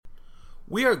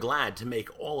We are glad to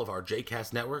make all of our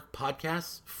JCast Network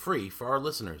podcasts free for our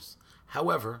listeners.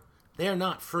 However, they are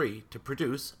not free to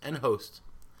produce and host.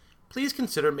 Please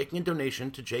consider making a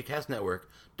donation to JCast Network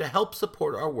to help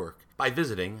support our work by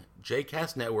visiting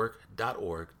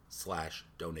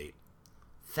jcastnetwork.org/donate.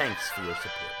 Thanks for your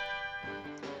support.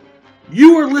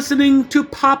 You are listening to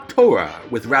Pop Torah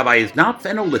with Rabbi Knopf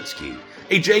and Olitsky,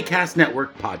 a JCast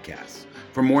Network podcast.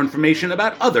 For more information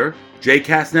about other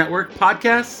JCast Network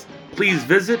podcasts, please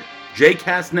visit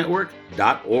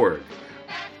jcastnetwork.org.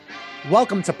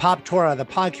 Welcome to Pop Torah, the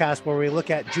podcast where we look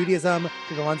at Judaism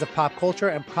through the lens of pop culture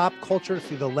and pop culture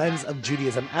through the lens of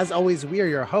Judaism. As always, we are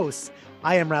your hosts.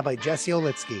 I am Rabbi Jesse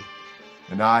Olitsky.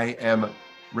 And I am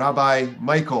Rabbi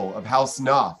Michael of House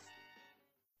Knopf.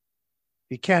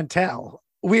 You can't tell.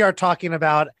 We are talking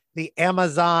about the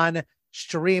Amazon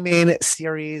streaming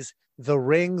series, The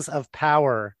Rings of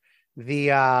Power,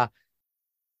 the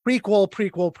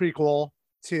prequel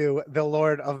to The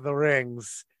Lord of the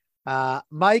Rings.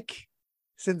 Mike,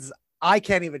 since I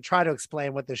can't even try to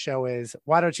explain what the show is,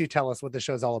 why don't you tell us what the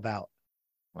show's all about?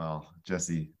 Well,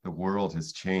 Jesse, the world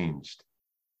has changed.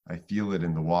 I feel it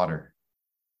in the water.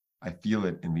 I feel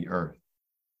it in the earth.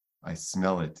 I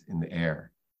smell it in the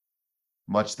air.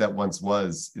 Much that once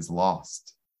was is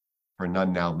lost, for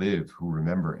none now live who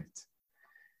remember it.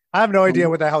 I have no idea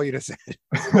what the hell you just said.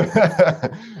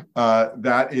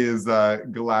 That is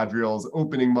Galadriel's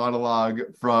opening monologue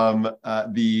from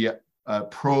the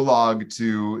prologue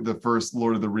to the first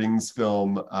Lord of the Rings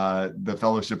film, The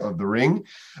Fellowship of the Ring.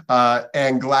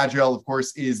 And Galadriel, of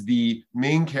course, is the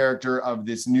main character of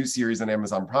this new series on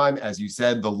Amazon Prime. As you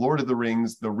said, The Lord of the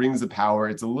Rings, The Rings of Power.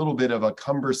 It's a little bit of a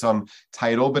cumbersome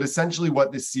title, but essentially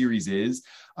what this series is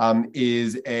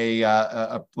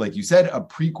a like you said, a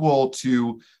prequel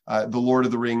to the Lord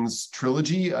of the Rings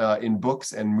trilogy in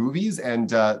books and movies,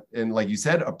 and like you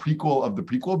said, a prequel of the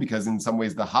prequel, because in some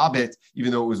ways The Hobbit,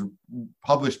 even though it was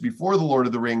published before the Lord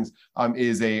of the Rings,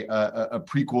 is a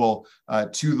prequel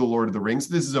to the Lord of the Rings.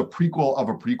 So this is a prequel of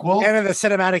a prequel. And in the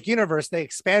cinematic universe, they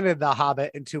expanded The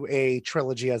Hobbit into a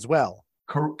trilogy as well.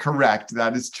 Correct.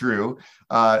 That is true.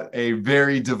 A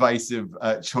very divisive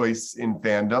choice in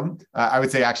fandom. I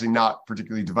would say actually not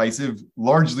particularly divisive,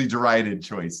 largely derided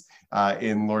choice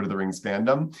in Lord of the Rings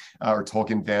fandom or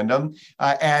Tolkien fandom.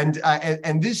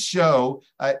 And this show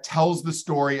tells the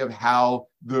story of how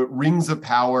the Rings of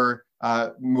Power,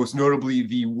 most notably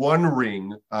the One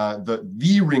Ring,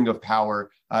 the Ring of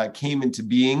Power, came into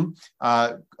being,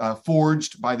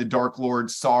 forged by the Dark Lord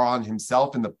Sauron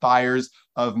himself in the fires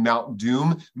of Mount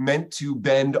Doom, meant to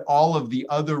bend all of the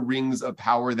other rings of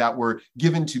power that were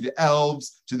given to the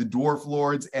elves, to the dwarf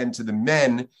lords, and to the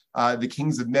men, the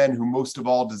kings of men who most of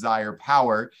all desire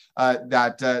power.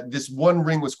 This one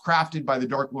ring was crafted by the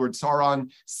Dark Lord Sauron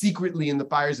secretly in the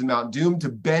fires of Mount Doom to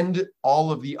bend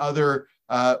all of the other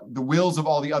the wills of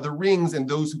all the other rings and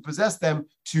those who possess them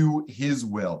to his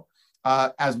will.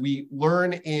 As we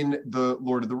learn in the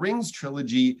Lord of the Rings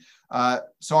trilogy,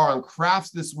 Sauron crafts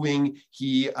this ring.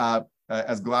 He,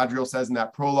 as Galadriel says in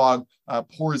that prologue,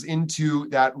 pours into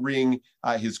that ring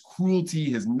his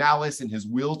cruelty, his malice, and his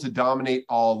will to dominate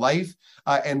all life,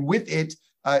 and with it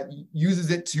uses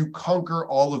it to conquer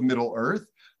all of Middle-earth.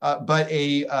 But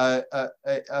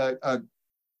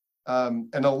an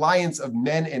alliance of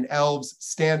men and elves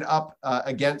stand up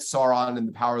against Sauron and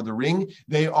the power of the ring.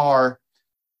 They are,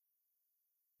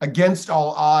 against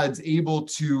all odds, able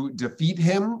to defeat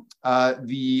him.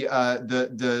 The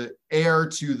heir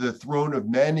to the throne of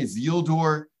men,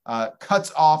 Isildur,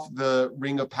 cuts off the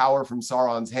ring of power from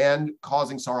Sauron's hand,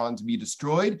 causing Sauron to be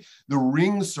destroyed. The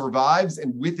ring survives,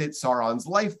 and with it, Sauron's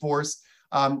life force.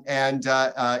 And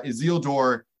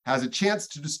Isildur has a chance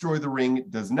to destroy the ring,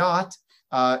 does not,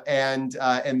 and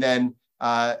then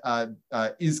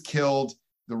is killed.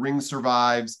 The ring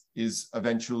survives, is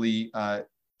eventually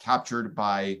captured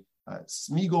by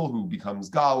Smeagol, who becomes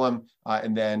Gollum,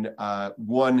 and then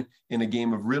won in a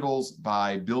game of riddles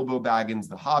by Bilbo Baggins,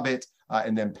 the Hobbit,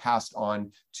 and then passed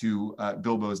on to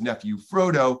Bilbo's nephew,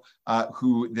 Frodo,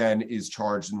 who then is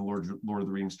charged in the Lord of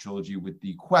the Rings trilogy with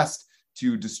the quest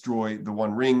to destroy the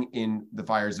One Ring in the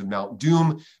fires of Mount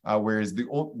Doom, whereas the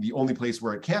only place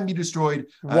where it can be destroyed.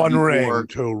 One ring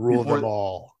to rule them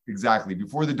all. Exactly,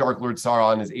 before the Dark Lord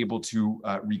Sauron is able to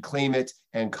reclaim it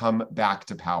and come back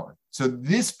to power. So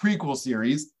this prequel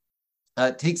series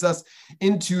takes us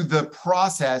into the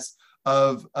process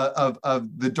of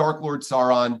the Dark Lord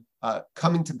Sauron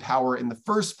coming to power in the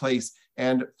first place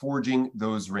and forging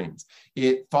those rings.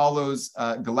 It follows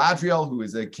Galadriel, who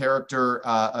is a character,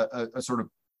 a sort of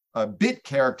a bit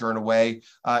character in a way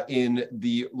in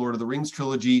the Lord of the Rings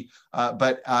trilogy,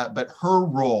 but her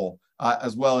role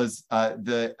as well as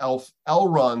the elf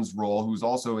Elrond's role, who's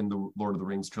also in the Lord of the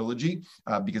Rings trilogy,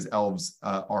 because elves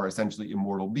are essentially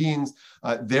immortal beings,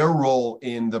 their role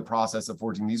in the process of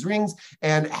forging these rings,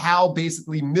 and how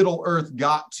basically Middle Earth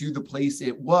got to the place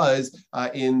it was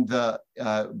in the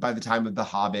by the time of The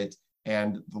Hobbit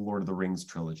and the Lord of the Rings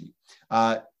trilogy.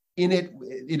 In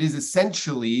it is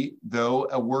essentially, though,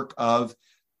 a work of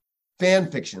fan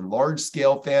fiction,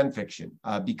 large-scale fan fiction,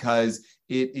 because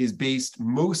it is based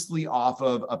mostly off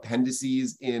of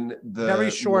appendices in the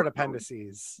very short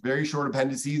appendices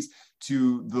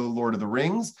to the Lord of the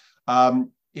Rings.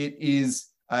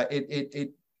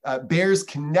 It bears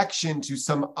connection to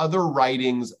some other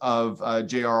writings of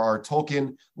J.R.R.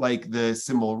 Tolkien, like the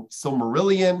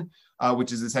Silmarillion,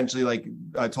 which is essentially like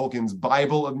Tolkien's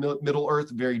Bible of Middle Earth,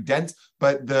 very dense.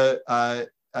 But the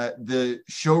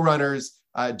showrunners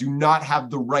do not have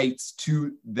the rights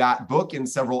to that book and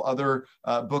several other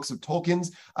books of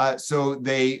Tolkien's. So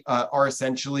they are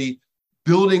essentially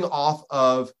building off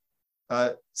of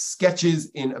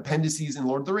sketches in appendices in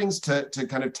Lord of the Rings to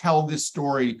kind of tell this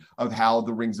story of how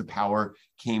the Rings of Power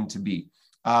came to be.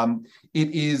 It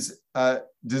is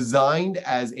designed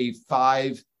as a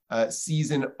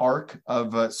 5-season arc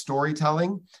of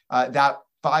storytelling. That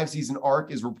 5-season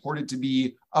arc is reported to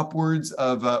be upwards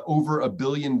of over $1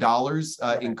 billion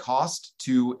in cost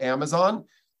to Amazon.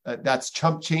 That's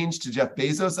chump change to Jeff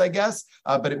Bezos, I guess,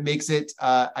 but it makes it,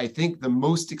 I think, the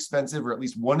most expensive, or at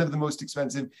least one of the most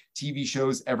expensive TV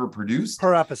shows ever produced.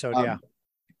 Per episode, yeah.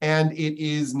 And it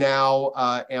is now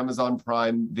Amazon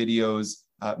Prime Video's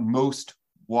most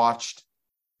watched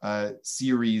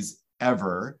series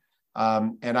ever.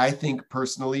 And I think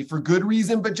personally, for good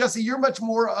reason, but Jesse, you're much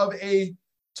more of a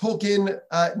Tolkien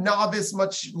novice,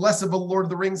 much less of a Lord of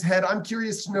the Rings head. I'm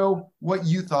curious to know what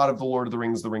you thought of the Lord of the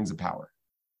Rings, the Rings of Power.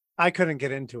 I couldn't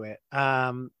get into it.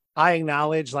 I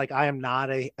acknowledge, like, I am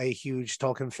not a huge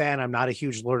Tolkien fan. I'm not a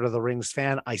huge Lord of the Rings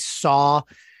fan. I saw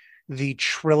the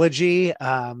trilogy,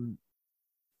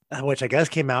 which I guess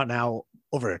came out now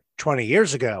over 20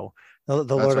 years ago. The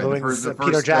Lord of the Rings,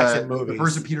 Peter Jackson movies. The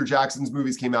first of Peter Jackson's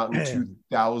movies came out in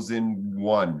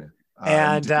 2001.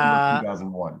 And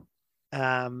 2001.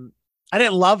 I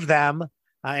didn't love them.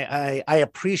 I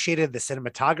appreciated the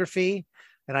cinematography,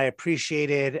 and I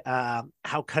appreciated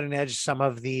how cutting edge some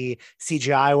of the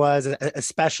CGI was,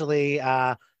 especially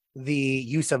the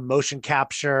use of motion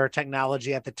capture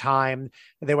technology at the time.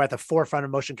 They were at the forefront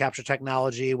of motion capture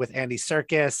technology with Andy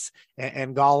Serkis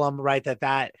and Gollum, right?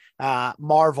 That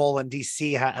Marvel and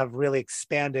DC have really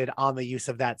expanded on the use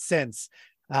of that since.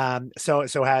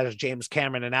 So has James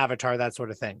Cameron and Avatar, that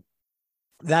sort of thing.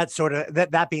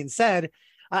 That being said,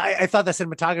 I thought the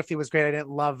cinematography was great. I didn't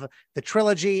love the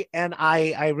trilogy, and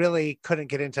I really couldn't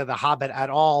get into The Hobbit at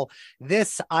all.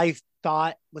 This I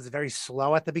thought was very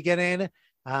slow at the beginning.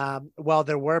 Well,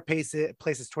 there were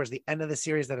places towards the end of the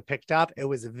series that it picked up. It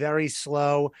was very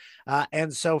slow.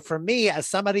 And so for me, as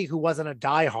somebody who wasn't a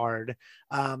diehard,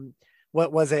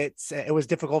 it was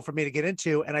difficult for me to get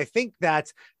into. And I think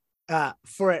that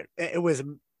it was,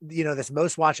 this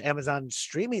most watched Amazon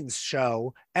streaming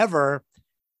show ever.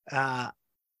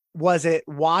 Was it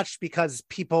watched because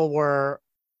people were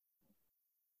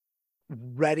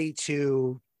ready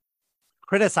to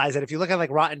criticize it? If you look at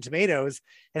like Rotten Tomatoes,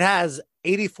 it has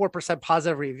 84%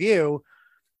 positive review,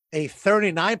 a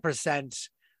 39%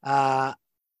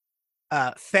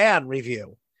 fan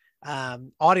review,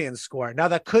 audience score. Now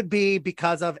that could be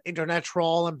because of internet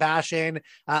troll and bashing,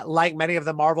 like many of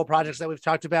the Marvel projects that we've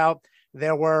talked about.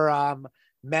 There were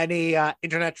many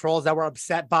internet trolls that were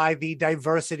upset by the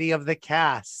diversity of the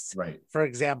cast. Right. For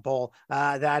example,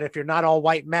 that if you're not all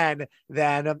white men,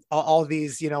 then all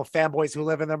these, fanboys who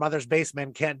live in their mother's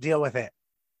basement can't deal with it.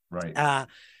 Right.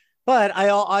 But I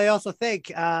also think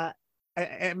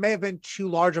it may have been too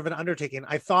large of an undertaking.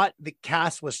 I thought the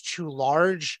cast was too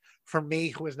large for me,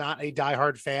 who is not a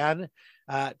diehard fan,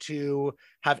 to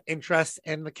have interest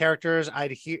in the characters.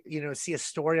 I'd see a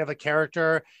story of a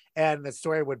character, and the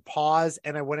story would pause,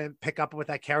 and I wouldn't pick up with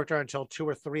that character until 2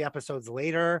 or 3 episodes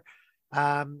later.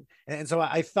 And so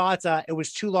I thought it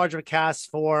was too large of a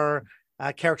cast for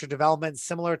character development,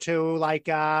 similar to like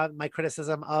my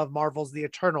criticism of Marvel's The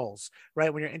Eternals,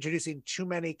 right? When you're introducing too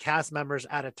many cast members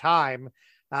at a time,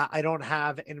 I don't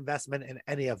have investment in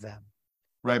any of them.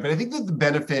 Right, but I think that the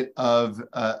benefit of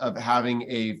having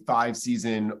a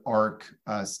 5-season arc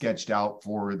sketched out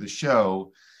for the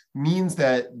show means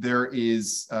that there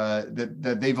is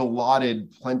that they've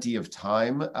allotted plenty of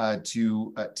time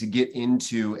to get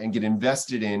into and get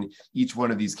invested in each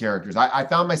one of these characters. I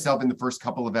found myself in the first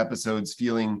couple of episodes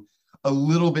feeling a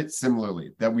little bit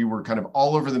similarly, that we were kind of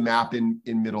all over the map in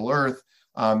Middle Earth.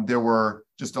 There were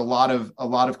just a lot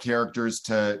of characters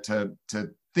to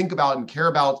think about and care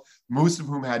about, most of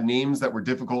whom had names that were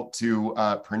difficult to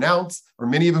pronounce, or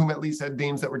many of whom at least had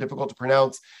names that were difficult to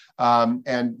pronounce.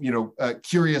 And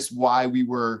curious why we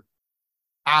were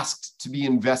asked to be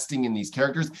investing in these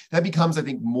characters. That becomes, I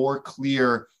think, more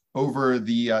clear over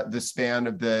the span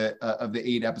of the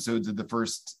 8 episodes of the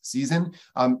first season.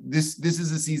 This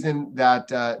is a season that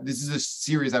this is a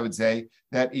series, I would say,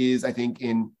 that is, I think,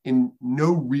 in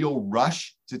no real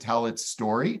rush to tell its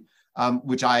story,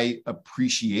 which I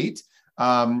appreciate.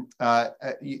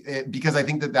 Because I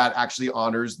think that actually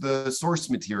honors the source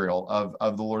material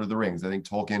of the Lord of the Rings. I think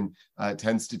Tolkien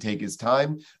tends to take his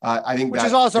time. I think which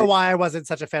is also why I wasn't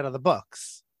such a fan of the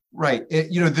books. Right.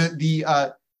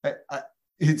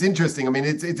 It's interesting. I mean,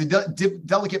 it's a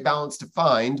delicate balance to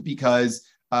find, because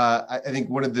I think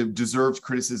one of the deserved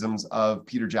criticisms of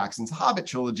Peter Jackson's Hobbit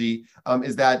trilogy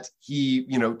is that he,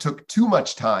 took too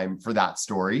much time for that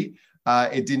story.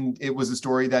 It was a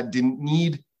story that didn't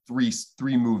need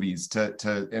three movies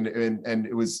and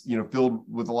it was filled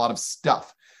with a lot of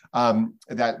stuff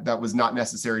that was not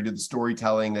necessary to the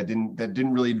storytelling, that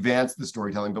didn't really advance the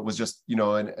storytelling, but was just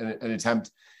an attempt,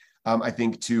 I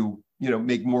think, to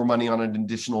make more money on an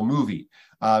additional movie.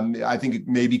 I think it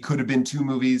maybe could have been 2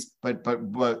 movies, but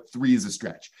 3 is a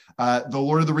stretch. The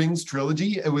Lord of the Rings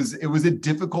trilogy, it was a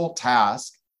difficult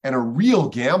task and a real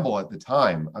gamble at the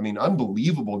time. I mean,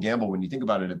 unbelievable gamble when you think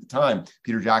about it at the time.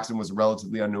 Peter Jackson was a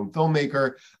relatively unknown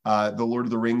filmmaker. The Lord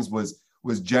of the Rings was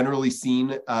generally seen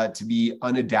to be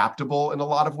unadaptable in a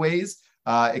lot of ways,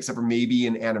 except for maybe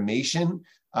in animation.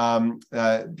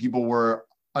 People were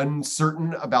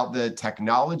uncertain about the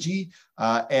technology,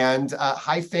 and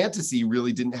high fantasy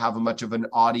really didn't have much of an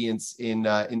audience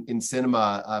in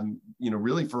cinema,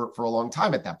 really for a long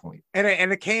time at that point.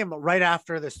 And it came right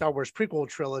after the Star Wars prequel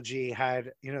trilogy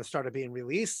had started being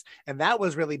released, and that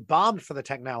was really bombed for the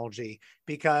technology,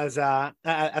 because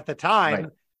at the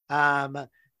time, right.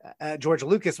 George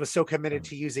Lucas was so committed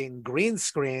to using green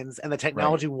screens, and the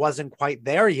technology right. wasn't quite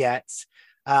there yet,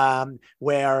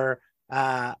 where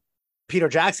Peter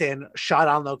Jackson shot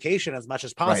on location as much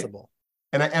as possible.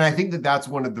 Right. And I think that's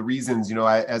one of the reasons,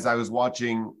 as I was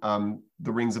watching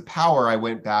The Rings of Power, I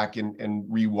went back and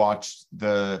rewatched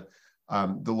the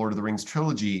Lord of the Rings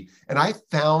trilogy. And I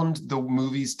found the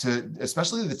movies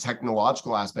especially the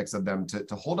technological aspects of them,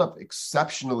 to hold up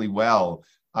exceptionally well.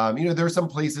 There are some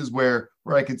places where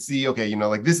I could see, okay,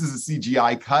 like this is a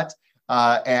CGI cut.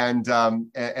 And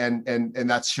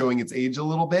that's showing its age a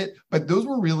little bit, but those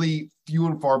were really few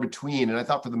and far between. And I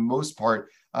thought, for the most part,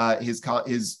 his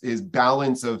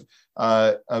balance of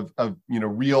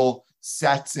real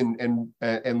sets and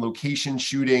location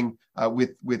shooting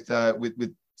with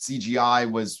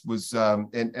CGI was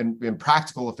and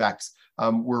practical effects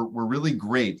were really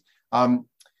great. But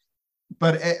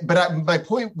my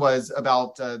point was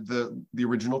about the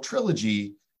original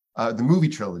trilogy, the movie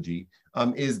trilogy,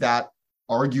 is that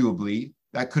arguably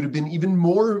that could have been even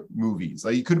more movies.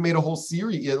 Like, you could have made a whole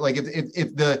series. Like,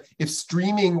 if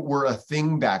streaming were a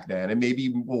thing back then, and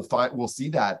maybe we'll see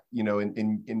that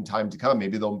in time to come.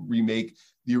 Maybe they'll remake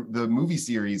the movie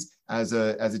series as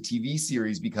a TV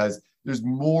series, because there's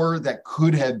more that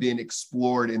could have been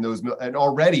explored in those. And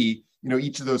already,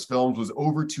 each of those films was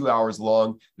over 2 hours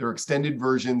long. There are extended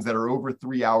versions that are over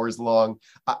 3 hours long.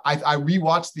 I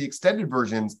rewatched the extended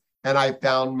versions, and I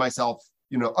found myself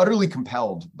utterly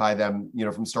compelled by them,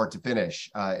 from start to finish,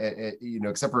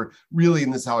 except for really,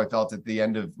 and this is how I felt at the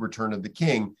end of Return of the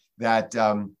King, that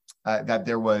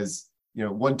there was,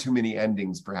 one too many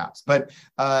endings perhaps, but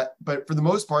for the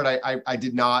most part, I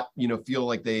did not, feel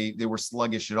like they were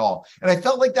sluggish at all. And I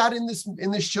felt like that in this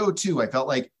show too. I felt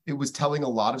like it was telling a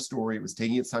lot of story. It was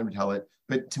taking its time to tell it,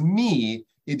 but to me,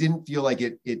 it didn't feel like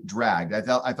it dragged. I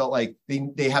felt like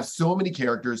they have so many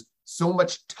characters, so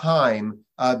much time,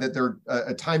 that they're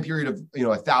a time period of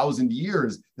 1,000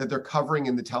 years that they're covering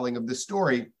in the telling of this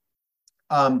story,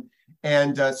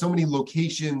 and so many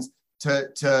locations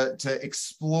to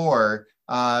explore,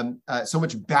 so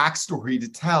much backstory to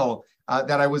tell,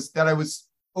 that I was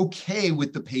okay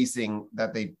with the pacing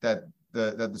that the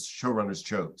showrunners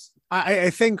chose.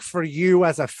 I think for you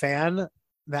as a fan,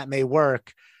 that may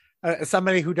work.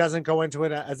 Somebody who doesn't go into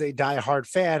it as a diehard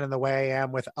fan in the way I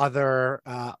am with other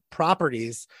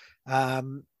properties,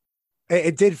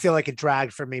 it did feel like it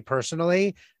dragged for me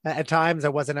personally. At times, I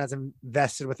wasn't as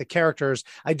invested with the characters.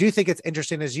 I do think it's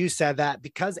interesting, as you said, that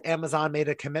because Amazon made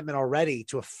a commitment already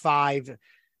to a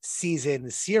 5-season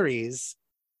series,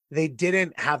 they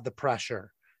didn't have the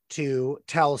pressure to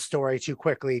tell a story too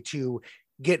quickly, to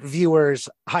get viewers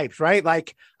hyped, right?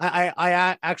 Like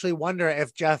I actually wonder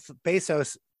if Jeff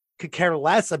Bezos could care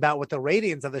less about what the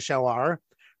ratings of the show are,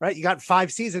 right? You got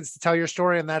 5 seasons to tell your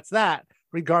story, and that's that,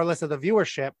 regardless of the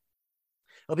viewership.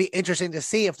 It'll be interesting to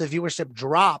see if the viewership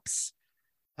drops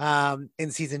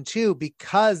in season 2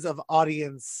 because of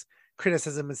audience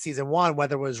criticism in season 1,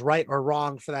 whether it was right or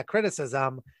wrong for that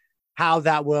criticism, how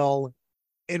that will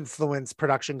influence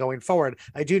production going forward.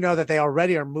 I do know that they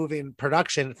already are moving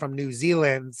production from New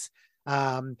Zealand's,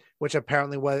 which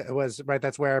apparently was right.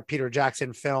 That's where Peter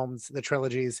Jackson films the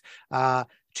trilogies,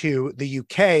 to the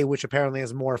UK, which apparently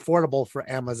is more affordable for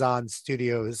Amazon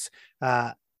Studios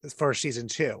for season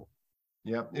 2.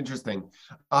 Yeah, interesting.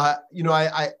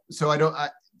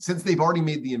 Since they've already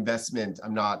made the investment,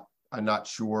 I'm not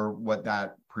sure what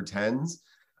that portends.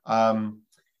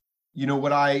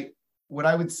 What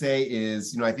I would say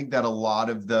is, I think that a lot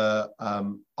of the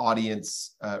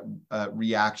audience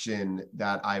reaction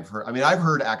that I've heard, I've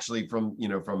heard actually from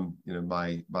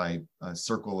my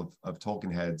circle of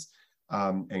Tolkien heads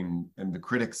and the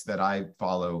critics that I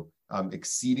follow,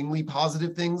 exceedingly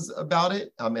positive things about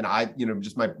it. And I,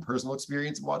 just my personal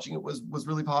experience of watching it was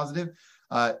really positive.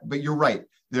 But you're right.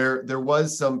 There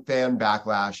was some fan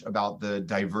backlash about the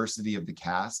diversity of the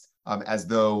cast, as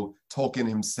though Tolkien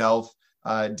himself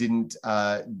didn't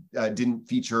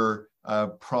feature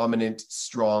prominent,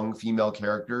 strong female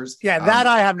characters. Yeah, that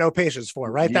I have no patience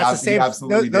for, right? That's the same.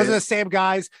 Those are the same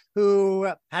guys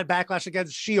who had backlash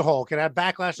against She-Hulk and had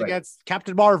backlash against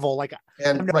Captain Marvel. Like,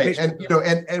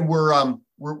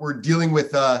 we're dealing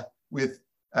with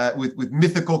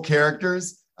mythical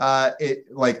characters.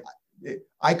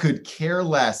 I could care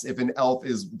less if an elf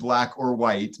is black or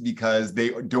white because they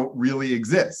don't really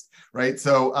exist, right?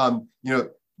 So,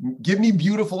 give me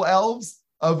beautiful elves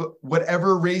of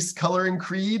whatever race, color, and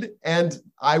creed, and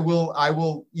I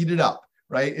will eat it up,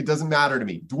 right? It doesn't matter to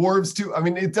me. Dwarves too.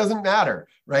 It doesn't matter,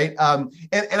 right? And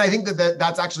I think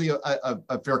that's actually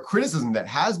a fair criticism that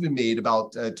has been made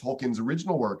about Tolkien's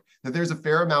original work, that there's a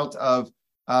fair amount of,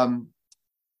 I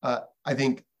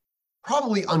think,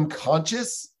 probably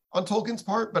unconscious on Tolkien's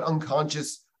part, but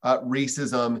unconscious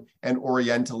racism and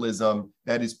Orientalism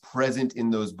that is present in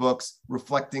those books,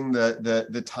 reflecting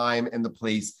the time and the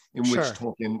place in which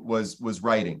Tolkien was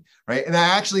writing, right? And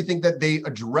I actually think that they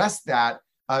address that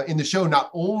in the show, not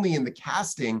only in the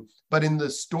casting, but in the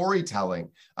storytelling.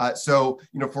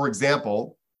 For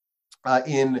example,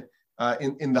 in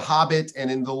The Hobbit and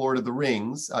in The Lord of the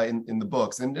Rings, in the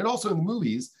books, and also in the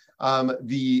movies,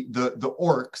 the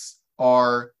orcs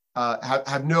are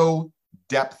have no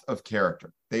depth of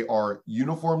character. They are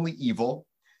uniformly evil,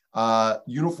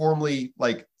 uniformly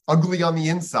ugly on the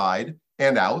inside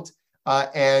and out,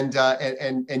 and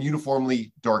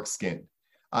uniformly dark-skinned.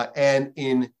 And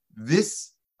in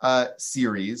this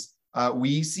series,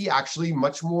 we see actually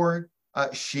much more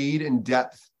shade and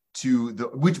depth to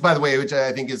which by the way, which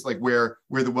I think is where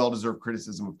the well-deserved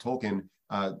criticism of Tolkien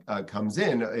comes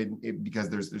in, because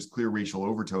there's clear racial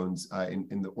overtones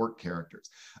in the orc characters.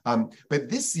 But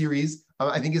this series,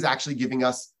 I think, is actually giving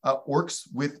us orcs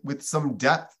with some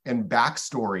depth and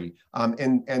backstory,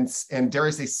 and dare I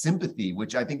say sympathy,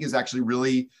 which I think is actually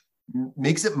really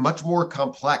makes it much more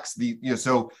complex.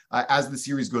 As the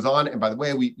series goes on, and by the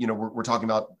way, we're talking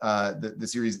about the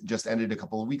series just ended a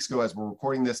couple of weeks ago as we're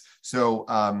recording this. So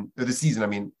the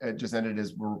season, it just ended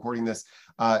as we're recording this.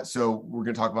 So we're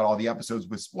going to talk about all the episodes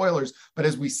with spoilers. But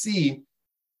as we see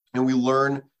and we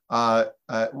learn,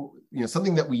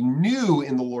 something that we knew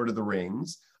in The Lord of the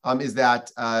Rings, is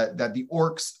that the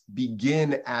orcs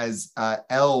begin as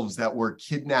elves that were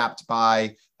kidnapped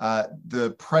by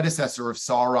the predecessor of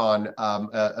Sauron,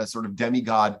 a sort of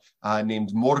demigod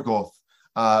named Morgoth,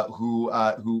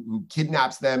 who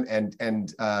kidnaps them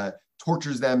and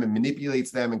tortures them and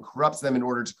manipulates them and corrupts them in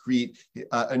order to create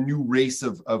a new race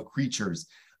of creatures.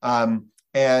 So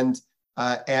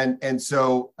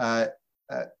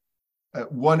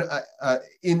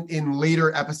in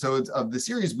later episodes of the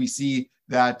series, we see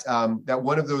that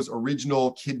one of those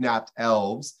original kidnapped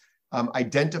elves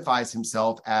identifies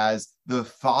himself as the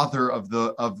father of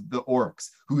the orcs,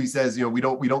 who he says, we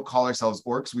don't call ourselves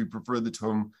orcs. We prefer the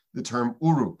term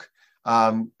Uruk,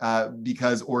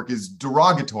 because orc is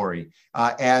derogatory,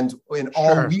 and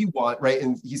all we want, right?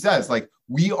 And he says,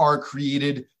 we are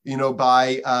created,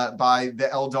 by the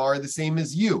Eldar, the same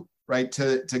as you, right?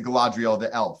 To Galadriel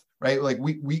the elf, right?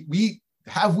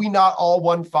 We not all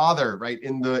one father, right?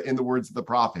 In the words of the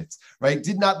prophets, right?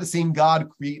 Did not the same God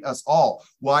create us all?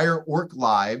 Why are orc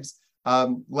lives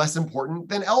less important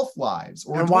than elf lives?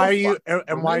 And why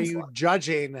are you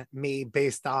judging me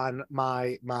based on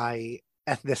my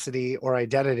ethnicity or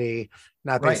identity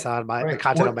not based on the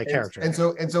content of my character. And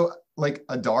so like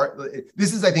Adar,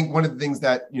 this is, I think, one of the things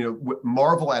that, what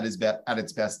Marvel at its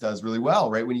best does really well,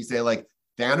 right? When you say like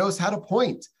Thanos had a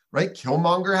point, right?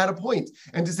 Killmonger had a point.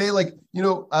 And to say like,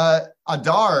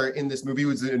 Adar in this movie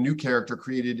was a new character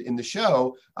created in the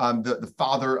show, the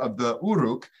father of the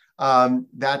Uruk,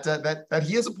 that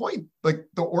he has a point. Like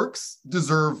the orcs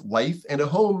deserve life and a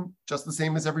home just the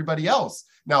same as everybody else.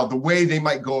 Now, the way they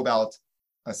might go about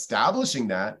establishing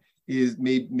that is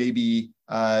maybe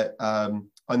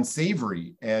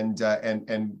unsavory and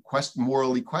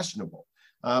morally questionable.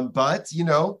 But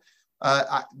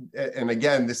and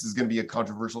again, this is going to be a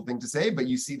controversial thing to say, but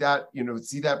you see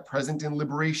that present in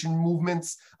liberation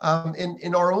movements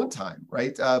in our own time,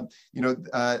 right?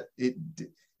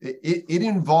 It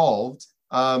involved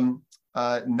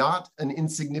not an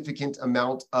insignificant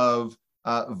amount of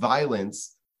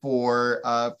violence for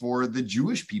the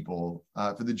Jewish people,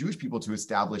 to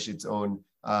establish its own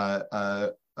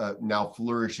now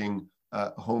flourishing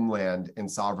homeland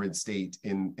and sovereign state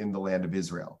in the land of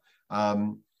Israel.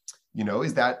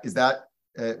 Is that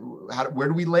where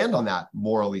do we land on that,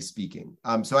 morally speaking?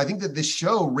 So I think that this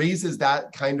show raises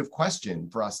that kind of question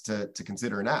for us to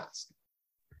consider and ask.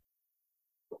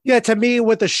 Yeah, to me,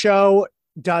 what the show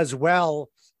does well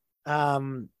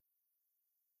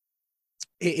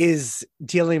is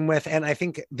dealing with, and I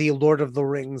think the Lord of the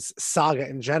Rings saga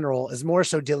in general is more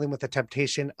so dealing with the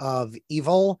temptation of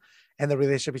evil and the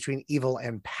relationship between evil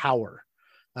and power.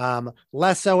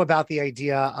 Less so about the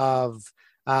idea of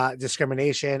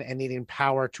discrimination and needing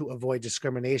power to avoid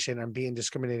discrimination and being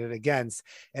discriminated against,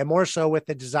 and more so with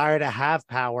the desire to have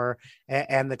power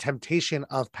and the temptation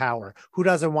of power. Who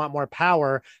doesn't want more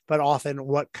power, but often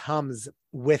what comes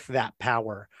with that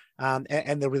power,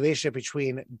 and the relationship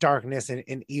between darkness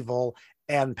and evil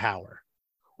and power.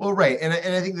 Well, right, and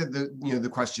I think that the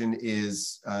question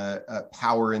is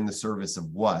power in the service of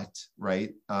what,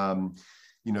 right?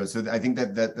 So I think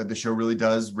that the show really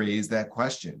does raise that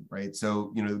question, right?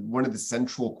 So, one of the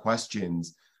central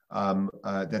questions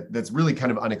that's really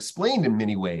kind of unexplained in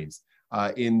many ways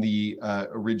in the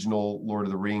original Lord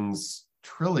of the Rings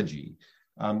trilogy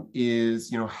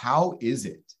is, how is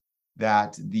it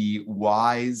that the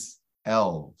wise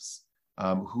elves,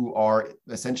 who are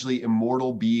essentially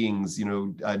immortal beings,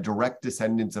 direct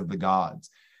descendants of the gods,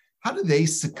 how do they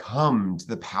succumb to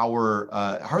the power?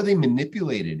 How are they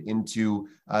manipulated into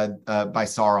by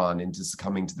Sauron into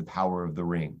succumbing to the power of the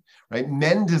ring? Right?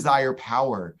 Men desire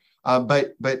power,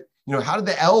 but how do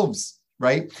the elves?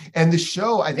 Right? And the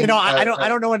show, I think, I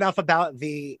don't know enough about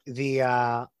the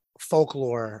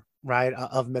folklore, right,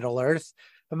 of Middle Earth,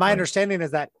 but my understanding is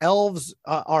that elves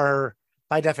are,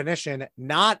 by definition,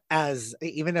 not as,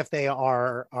 even if they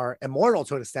are immortal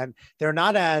to an extent, they're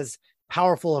not as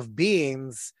powerful of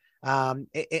beings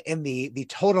in the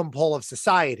totem pole of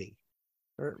society.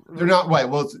 They're not right.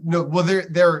 Well, no. Well,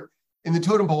 they're in the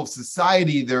totem pole of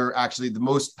society. They're actually the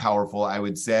most powerful, I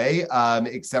would say,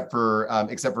 except for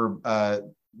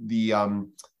the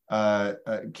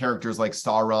characters like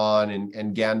Sauron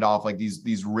and Gandalf, like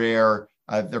these rare.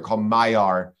 They're called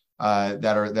Maiar.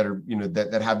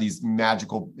 That have these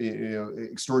magical,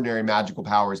 extraordinary magical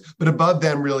powers. But above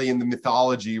them, really, in the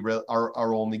mythology,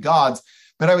 are only gods.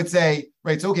 But I would say,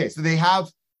 right, so okay, so they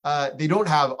certainly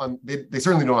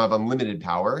don't have unlimited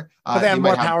power. But they have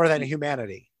more power than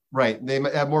humanity. Right, they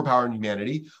might have more power than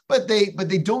humanity, but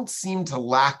they don't seem to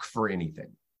lack for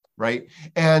anything, right?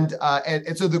 And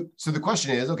so the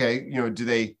question is, okay,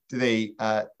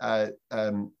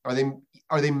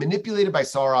 are they manipulated by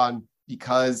Sauron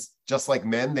because, just like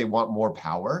men, they want more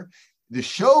power? The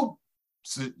show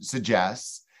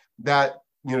suggests that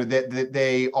that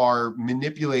they are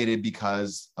manipulated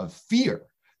because of fear.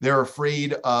 They're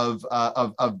afraid of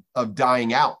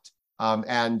dying out,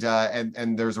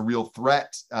 and there's a real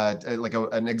threat,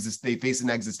 they face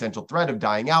an existential threat of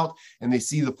dying out, and they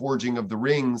see the forging of the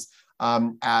rings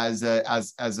as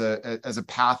a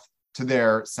path to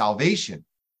their salvation.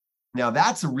 Now,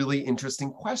 that's a really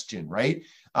interesting question, right?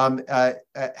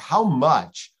 How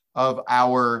much of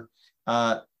our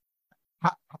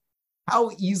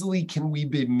how easily can we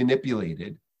be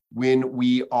manipulated when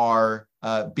we are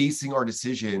basing our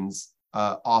decisions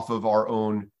off of our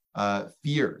own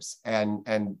fears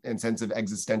and sense of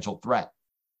existential threat?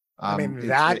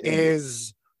 That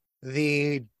is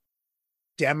the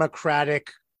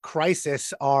democratic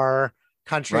crisis our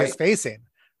country is facing,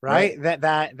 right?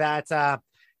 That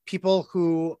people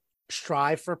who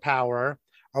strive for power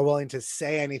are willing to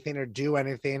say anything or do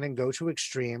anything and go to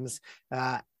extremes,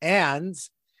 and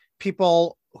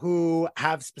people who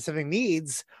have specific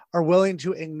needs are willing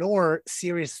to ignore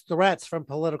serious threats from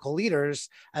political leaders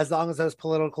as long as those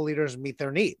political leaders meet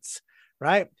their needs,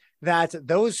 right? That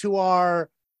those who are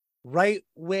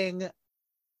right-wing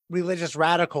religious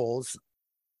radicals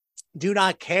do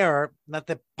not care that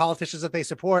the politicians that they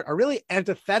support are really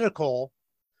antithetical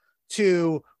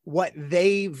to what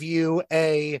they view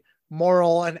a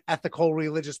moral and ethical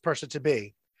religious person to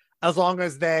be, as long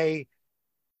as they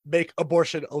make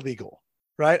abortion illegal,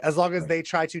 right? As long as they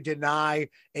try to deny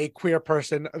a queer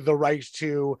person the right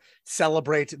to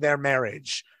celebrate their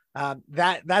marriage.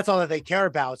 That's all that they care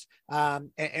about.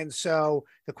 And so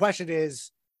the question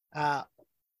is, at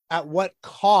what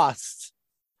cost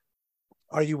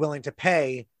are you willing to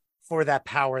pay for that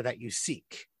power that you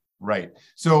seek? Right.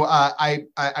 So I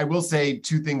will say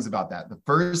two things about that. The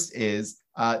first is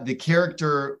the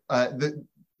character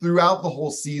throughout the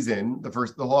whole season, the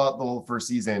whole first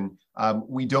season,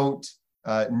 we don't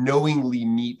knowingly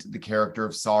meet the character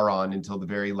of Sauron until the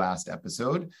very last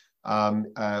episode. And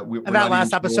that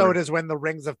last episode is when the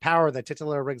Rings of Power, the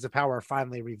titular Rings of Power, are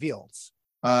finally revealed.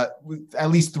 At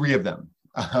least three of them.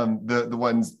 The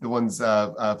ones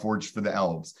forged for the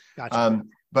elves. Gotcha.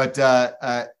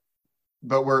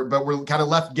 But we're kind of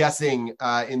left guessing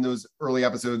in those early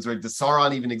episodes, right? Does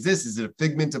Sauron even exist? Is it a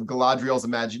figment of Galadriel's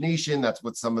imagination? That's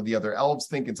what some of the other elves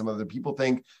think and some other people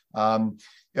think.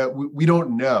 We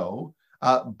don't know,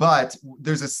 but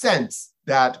there's a sense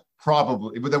that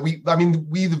probably we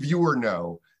the viewer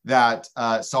know that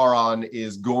Sauron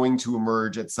is going to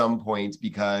emerge at some point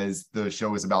because the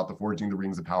show is about the forging the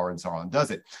Rings of Power and Sauron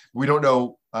does it. We don't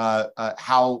know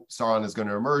how Sauron is going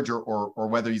to emerge or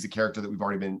whether he's a character that we've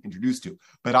already been introduced to.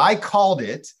 But I called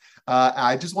it,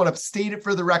 I just want to state it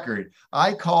for the record,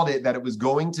 I called it that it was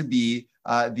going to be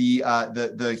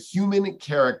the human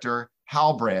character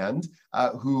Halbrand,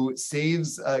 who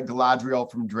saves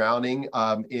Galadriel from drowning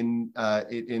in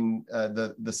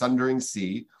the Sundering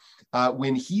Sea.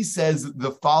 When he says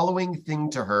the following thing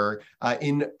to her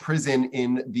in prison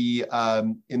in the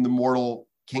mortal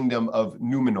kingdom of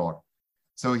Numenor.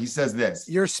 So he says this.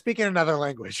 You're speaking another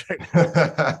language,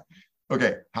 right?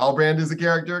 Okay, Halbrand is a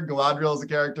character. Galadriel is a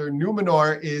character.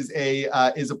 Numenor is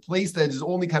a place that is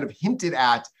only kind of hinted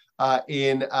at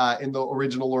in the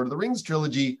original Lord of the Rings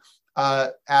trilogy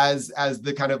as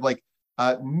the kind of like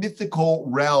mythical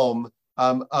realm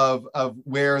of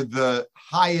where the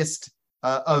highest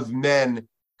of men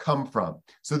come from.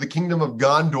 So the kingdom of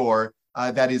Gondor,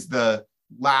 that is the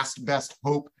last best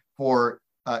hope for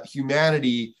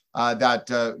humanity,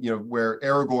 where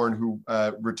Aragorn, who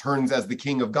returns as the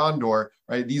king of Gondor,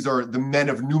 right? These are the men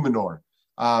of Numenor.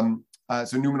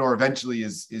 So Numenor eventually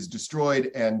is destroyed,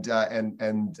 and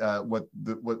what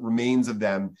remains of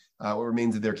them, what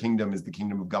remains of their kingdom, is the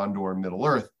kingdom of Gondor and Middle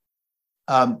Earth.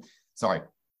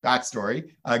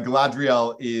 Backstory: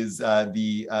 Galadriel is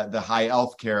the high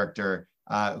elf character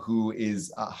who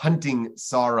is hunting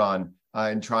Sauron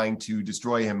and trying to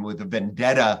destroy him with a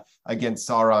vendetta against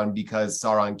Sauron because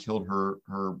Sauron killed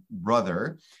her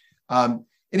brother.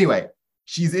 Anyway,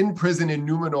 she's in prison in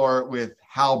Numenor with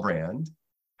Halbrand.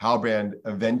 Halbrand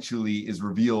eventually is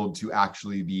revealed to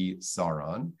actually be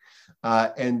Sauron.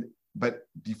 But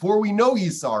before we know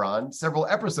he's Sauron, several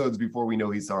episodes before we know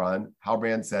he's Sauron,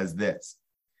 Halbrand says this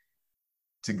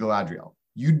to Galadriel: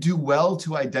 "You do well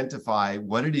to identify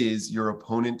what it is your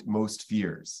opponent most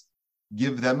fears.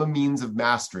 Give them a means of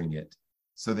mastering it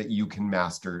so that you can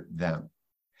master them."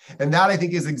 And that, I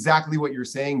think, is exactly what you're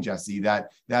saying, Jesse, that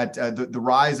the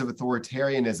rise of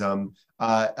authoritarianism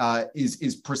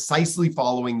is precisely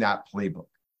following that playbook,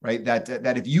 right?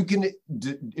 That if you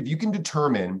can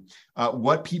determine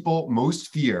what people most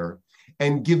fear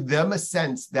and give them a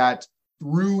sense that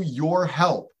through your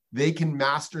help, they can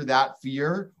master that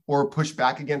fear or push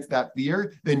back against that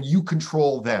fear, then you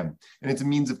control them. And it's a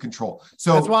means of control.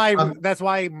 So that's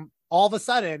why all of a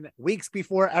sudden, weeks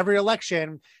before every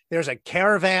election, there's a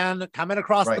caravan coming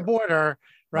across the border,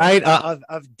 right?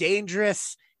 Of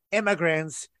dangerous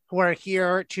immigrants who are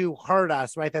here to hurt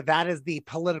us, right? That is the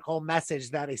political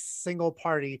message that a single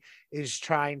party is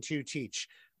trying to teach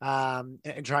and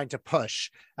trying to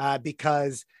push.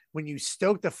 Because when you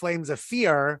stoke the flames of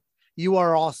fear, you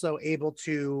are also able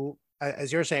to,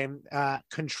 as you're saying,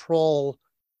 control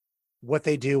what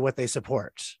they do, what they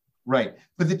support. Right.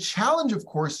 But the challenge, of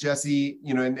course, Jesse,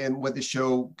 and what the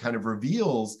show kind of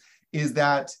reveals is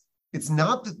that it's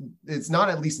not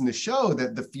at least in the show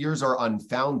that the fears are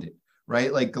unfounded,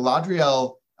 right? Like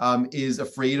Galadriel is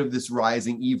afraid of this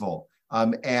rising evil.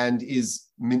 and is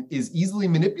easily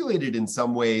manipulated in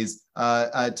some ways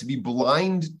to be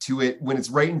blind to it when it's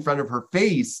right in front of her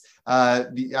face,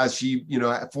 as she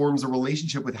forms a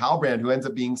relationship with Halbrand, who ends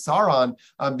up being Sauron,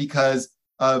 because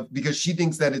she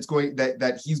thinks that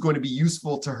that he's going to be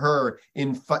useful to her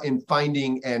in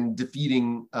finding and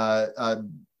defeating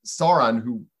Sauron,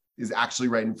 who is actually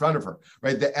right in front of her.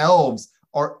 Right, the elves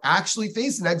are actually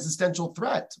facing an existential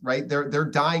threat. Right, they're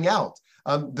dying out.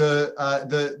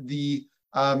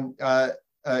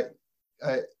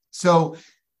 So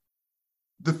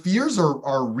the fears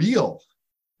are real,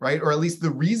 right? Or at least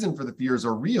the reason for the fears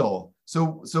are real.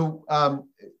 So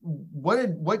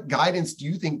what guidance do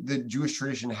you think the Jewish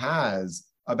tradition has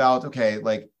about, okay,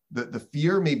 like the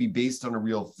fear may be based on a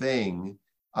real thing,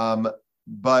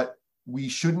 but we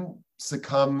shouldn't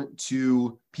succumb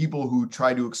to people who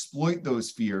try to exploit those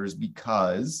fears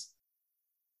because...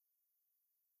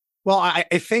 Well, I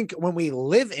think when we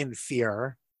live in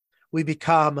fear, we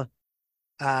become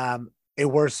a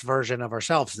worse version of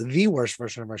ourselves, the worst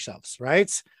version of ourselves,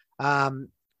 right? Kol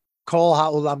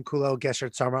ha'olam kulo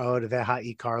gesher tzar ma'od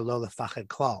ve'ha'ikar lo lefachad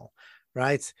klal,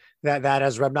 right? That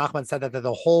as Reb Nachman said, that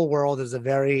the whole world is a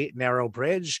very narrow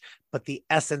bridge, but the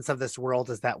essence of this world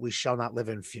is that we shall not live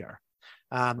in fear.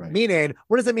 Right. Meaning,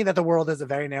 what does it mean that the world is a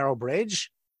very narrow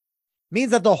bridge? It means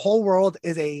that the whole world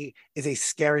is a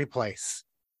scary place.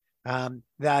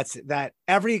 That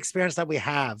every experience that we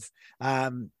have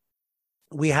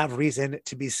reason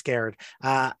to be scared.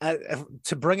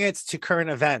 To bring it to current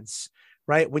events,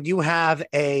 right? When you have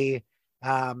a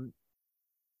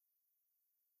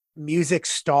music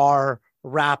star,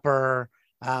 rapper,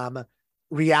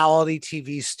 reality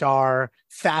TV star,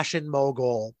 fashion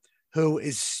mogul who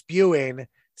is spewing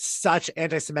such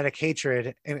anti-Semitic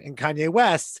hatred in Kanye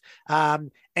West,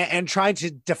 and trying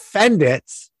to defend it,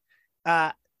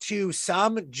 to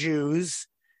some Jews,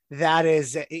 that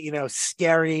is,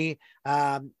 scary,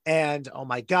 and oh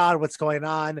my God, what's going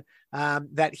on?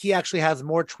 That he actually has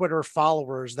more Twitter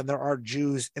followers than there are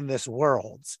Jews in this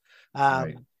world.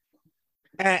 Right.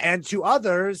 And to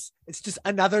others, it's just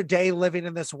another day living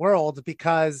in this world,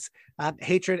 because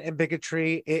hatred and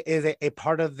bigotry is a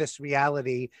part of this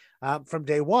reality from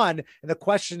day one. And the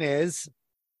question is,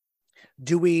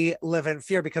 do we live in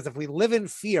fear? Because if we live in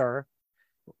fear,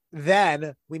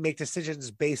 then we make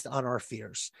decisions based on our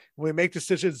fears. When we make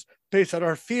decisions based on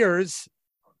our fears,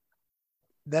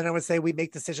 then I would say we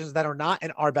make decisions that are not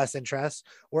in our best interest,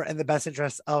 or in the best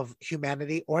interest of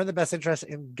humanity, or in the best interest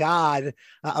in God,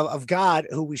 of God,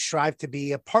 who we strive to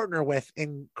be a partner with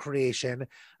in creation.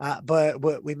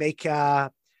 But we make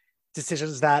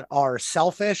decisions that are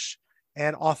selfish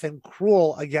and often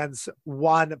cruel against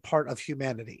one part of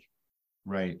humanity.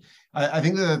 Right. I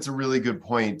think that's a really good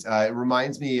point. It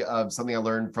reminds me of something I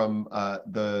learned from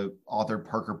the author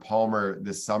Parker Palmer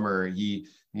this summer. He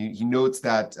notes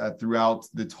that throughout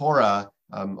the Torah,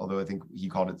 although I think he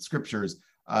called it scriptures,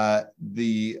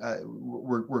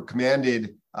 we're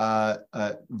commanded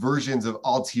versions of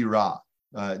Al Tira,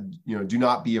 do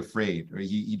not be afraid. Or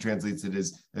he translates it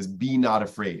as be not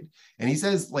afraid. And he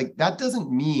says, like, that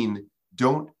doesn't mean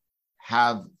don't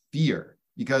have fear,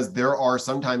 because there are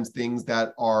sometimes things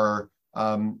that are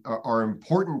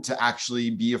important to actually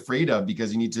be afraid of,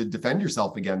 because you need to defend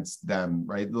yourself against them,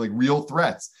 right? Like real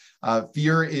threats.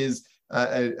 Fear is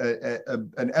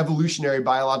an evolutionary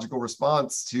biological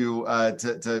response to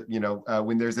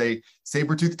when there's a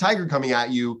saber-toothed tiger coming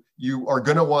at you, you are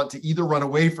going to want to either run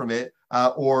away from it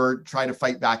or try to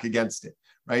fight back against it.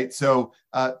 Right. So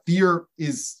fear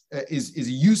is a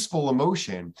useful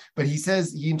emotion, but he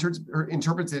says he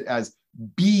interprets it as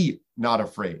be not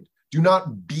afraid. Do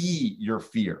not be your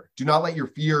fear. Do not let your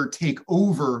fear take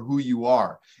over who you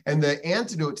are. And the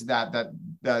antidote to that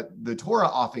the Torah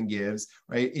often gives,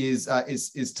 right, is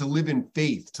to live in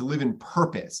faith, to live in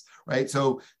purpose. Right.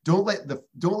 So don't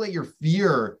let your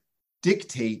fear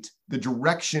dictate the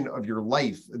direction of your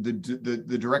life, the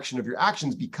direction of your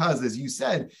actions, because, as you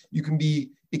said, it can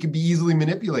be easily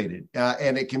manipulated,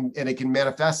 and it can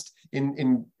manifest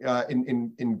in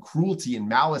cruelty and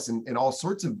malice and all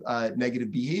sorts of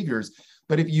negative behaviors.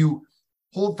 But if you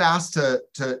hold fast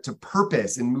to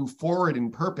purpose and move forward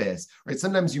in purpose, right?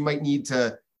 Sometimes you might need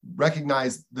to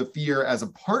recognize the fear as a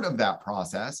part of that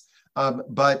process.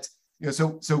 But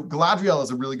so Galadriel is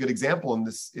a really good example in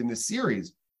this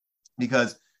series,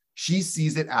 because she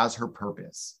sees it as her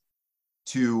purpose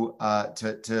to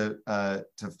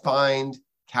find,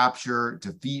 capture,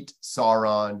 defeat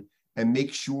Sauron, and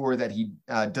make sure that he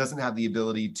doesn't have the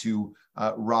ability to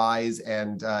rise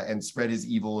and spread his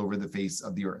evil over the face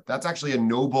of the earth. That's actually a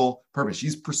noble purpose.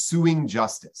 She's pursuing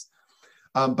justice.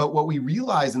 But what we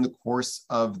realize in the course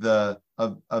of the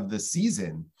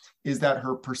season is that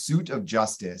her pursuit of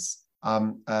justice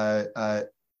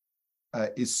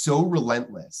is so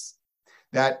relentless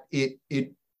that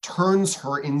it turns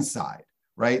her inside,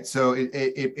 right? So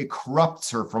it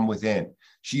corrupts her from within.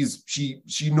 She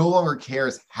no longer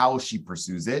cares how she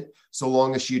pursues it, so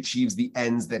long as she achieves the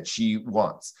ends that she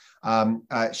wants.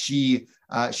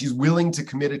 She's willing to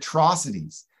commit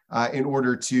atrocities in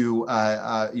order to,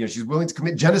 she's willing to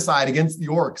commit genocide against the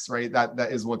orcs, right?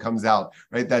 That is what comes out,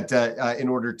 right? That in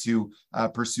order to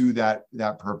pursue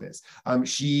that purpose.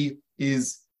 She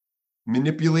is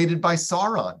manipulated by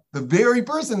Sauron, the very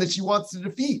person that she wants to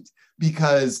defeat,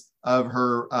 because of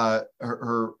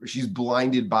her she's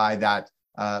blinded by that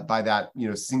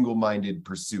single-minded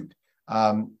pursuit.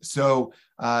 So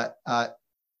that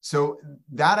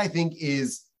I think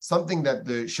is something that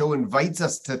the show invites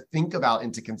us to think about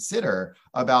and to consider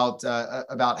about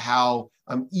how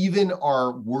even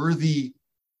our worthy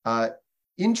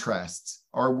interests,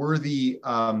 our worthy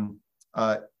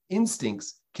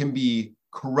instincts can be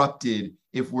corrupted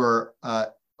if we're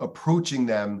approaching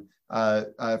them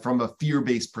from a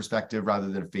fear-based perspective rather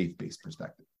than a faith-based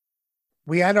perspective.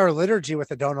 We end our liturgy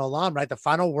with Adon Olam, right? The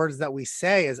final words that we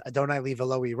say is Adonai li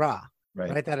v'lo ira,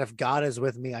 right? That if God is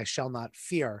with me, I shall not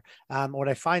fear. What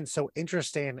I find so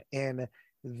interesting in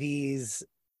these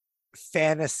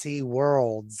fantasy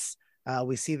worlds,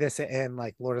 we see this in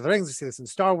like Lord of the Rings, we see this in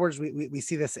Star Wars, we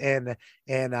see this in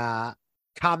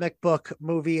comic book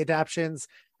movie adaptions.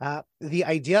 The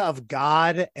idea of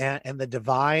God and the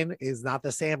divine is not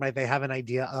the same, right? They have an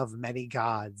idea of many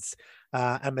gods,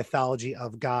 a mythology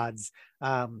of gods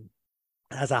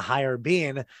as a higher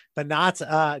being, but not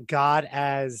God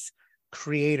as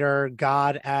creator,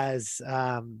 God as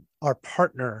our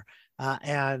partner.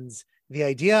 And the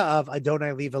idea of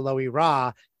Adonai li v'lo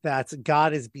ira, that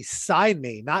God is beside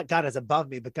me, not God is above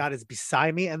me, but God is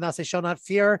beside me, and thus I shall not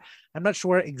fear. I'm not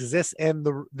sure it exists in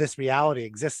this reality,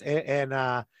 exists in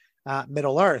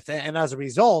Middle Earth. And as a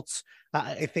result,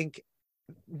 I think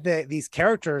these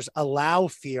characters allow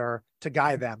fear to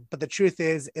guide them. But the truth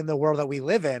is, in the world that we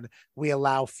live in, we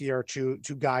allow fear to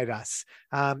guide us.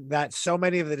 That so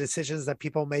many of the decisions that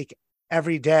people make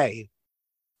every day,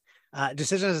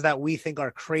 decisions that we think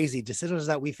are crazy, decisions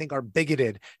that we think are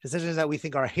bigoted, decisions that we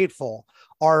think are hateful,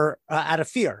 are out of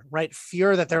fear, right?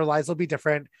 Fear that their lives will be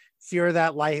different, fear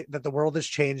that the world is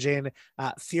changing,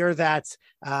 fear that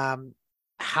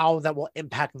how that will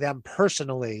impact them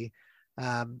personally.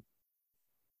 And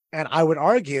I would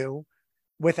argue,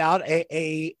 without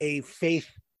a faith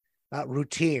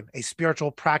routine, a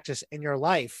spiritual practice in your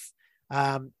life,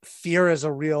 fear is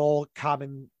a real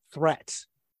common threat.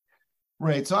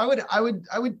 Right. So I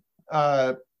would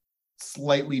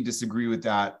slightly disagree with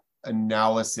that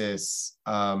analysis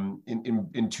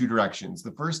in two directions.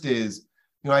 The first is,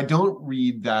 I don't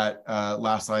read that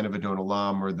last line of Adon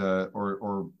Olam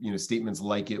or statements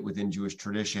like it within Jewish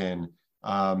tradition.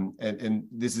 And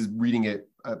this is reading it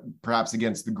perhaps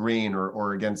against the grain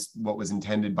or against what was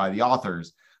intended by the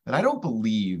authors. But I don't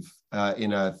believe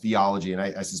in a theology, and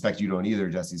I suspect you don't either,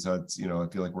 Jesse. So it's I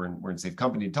feel like we're in safe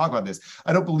company to talk about this.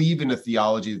 I don't believe in a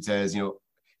theology that says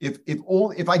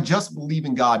if I just believe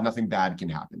in God, nothing bad can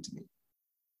happen to me.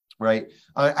 Right?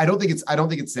 I don't think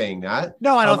it's saying that.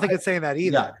 No, I don't think it's saying that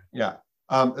either. Yeah.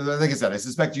 Like I said, I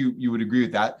suspect you would agree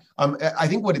with that. I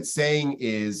think what it's saying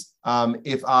is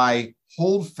if I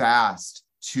hold fast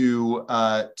to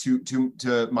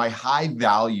my high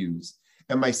values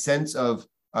and my sense of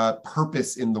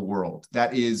purpose in the world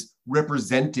that is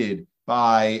represented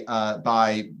by a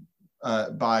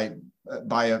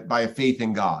faith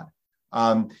in God,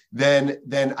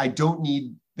 then I don't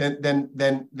need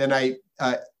then I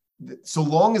so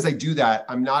long as I do that,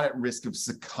 I'm not at risk of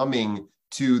succumbing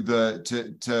to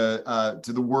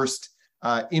the worst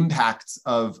impacts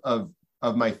of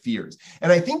my fears.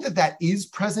 And I think that is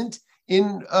present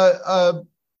in a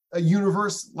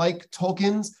universe like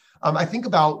Tolkien's. I think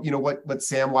about what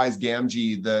Samwise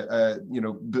Gamgee,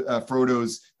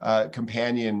 Frodo's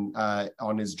companion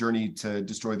on his journey to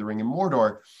destroy the ring in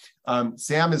Mordor.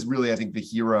 Sam is really, I think, the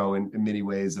hero in many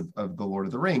ways of the Lord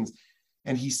of the Rings.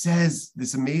 And he says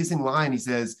this amazing line. He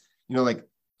says,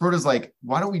 Frodo's like,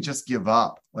 why don't we just give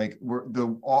up? Like,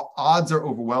 the odds are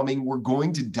overwhelming. We're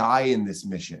going to die in this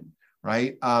mission,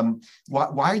 right?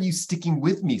 Why are you sticking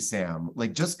with me, Sam?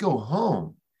 Like, just go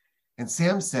home. And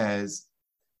Sam says,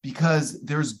 because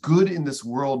there's good in this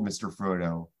world, Mr.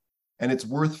 Frodo, and it's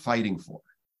worth fighting for.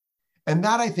 And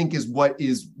that, I think, is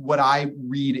what I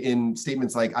read in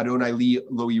statements like Adonai li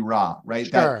lo ira, right?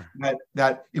 Sure.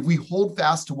 That if we hold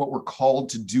fast to what we're called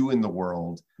to do in the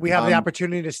world, we have the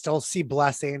opportunity to still see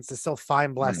blessings, to still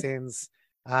find blessings.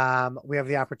 We have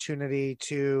the opportunity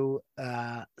to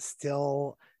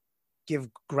still give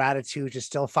gratitude, to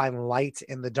still find light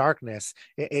in the darkness.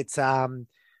 It's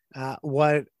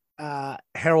what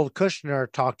Harold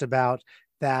Kushner talked about,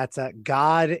 that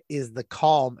God is the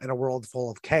calm in a world full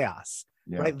of chaos,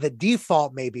 right? The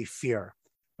default may be fear,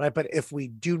 right? But if we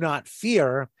do not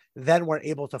fear, then we're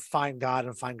able to find God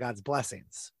and find God's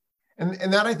blessings.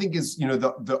 And that, I think, is,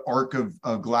 the arc of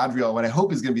Galadriel, what I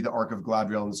hope is going to be the arc of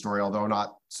Galadriel in the story, although I'm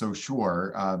not so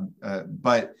sure.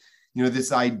 But,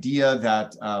 this idea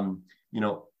that,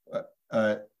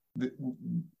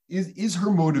 is her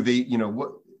motivate,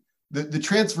 what, the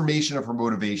transformation of her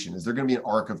motivation, is there going to be an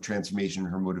arc of transformation in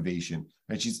her motivation?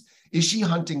 Right? Is she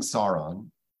hunting Sauron?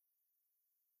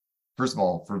 First of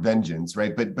all, for vengeance,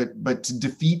 right? But to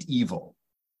defeat evil,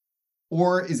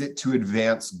 or is it to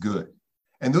advance good?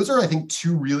 And those are, I think,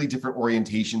 two really different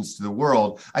orientations to the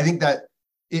world. I think that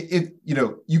if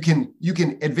you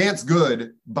can advance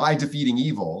good by defeating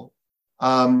evil,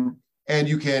 and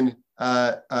you can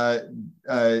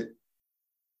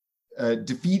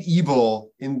defeat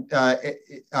evil in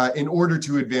order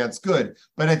to advance good.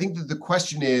 But I think that the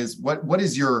question is, what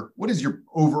is your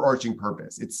overarching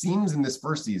purpose? It seems in this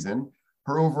first season,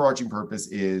 her overarching purpose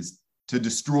is to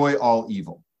destroy all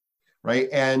evil, right?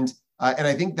 And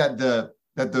I think that the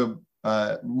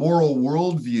moral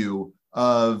worldview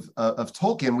of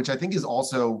Tolkien, which I think is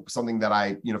also something that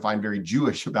I find very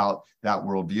Jewish about that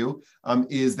worldview,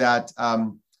 is that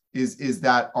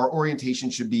our orientation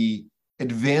should be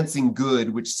advancing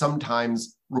good, which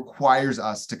sometimes requires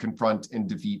us to confront and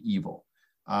defeat evil.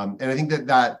 And I think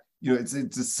that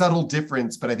it's a subtle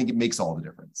difference, but I think it makes all the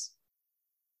difference.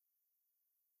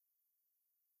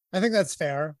 I think that's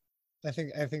fair. I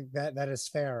think that is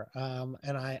fair.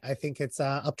 And I think it's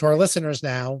up to our listeners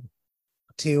now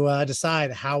to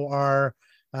decide how are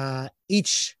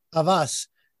each of us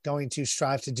going to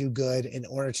strive to do good in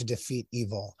order to defeat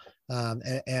evil,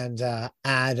 and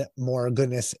add more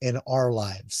goodness in our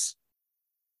lives.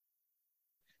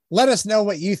 Let us know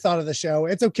what you thought of the show.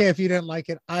 It's okay if you didn't like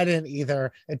it. I didn't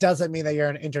either. It doesn't mean that you're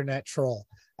an internet troll.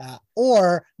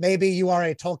 Or maybe you are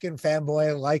a Tolkien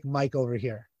fanboy like Mike over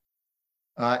here.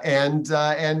 And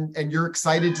you're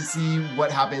excited to see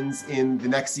what happens in the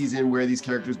next season, where these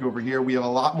characters go over here. We have a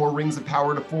lot more Rings of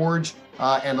Power to forge,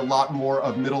 and a lot more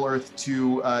of Middle-earth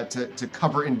to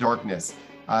cover in darkness.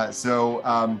 So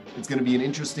it's going to be an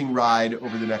interesting ride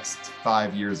over the next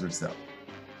 5 years or so.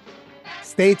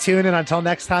 Stay tuned, and until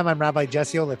next time, I'm Rabbi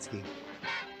Jesse Olitsky.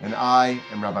 And I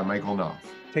am Rabbi Michael Knopf.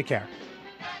 Take care.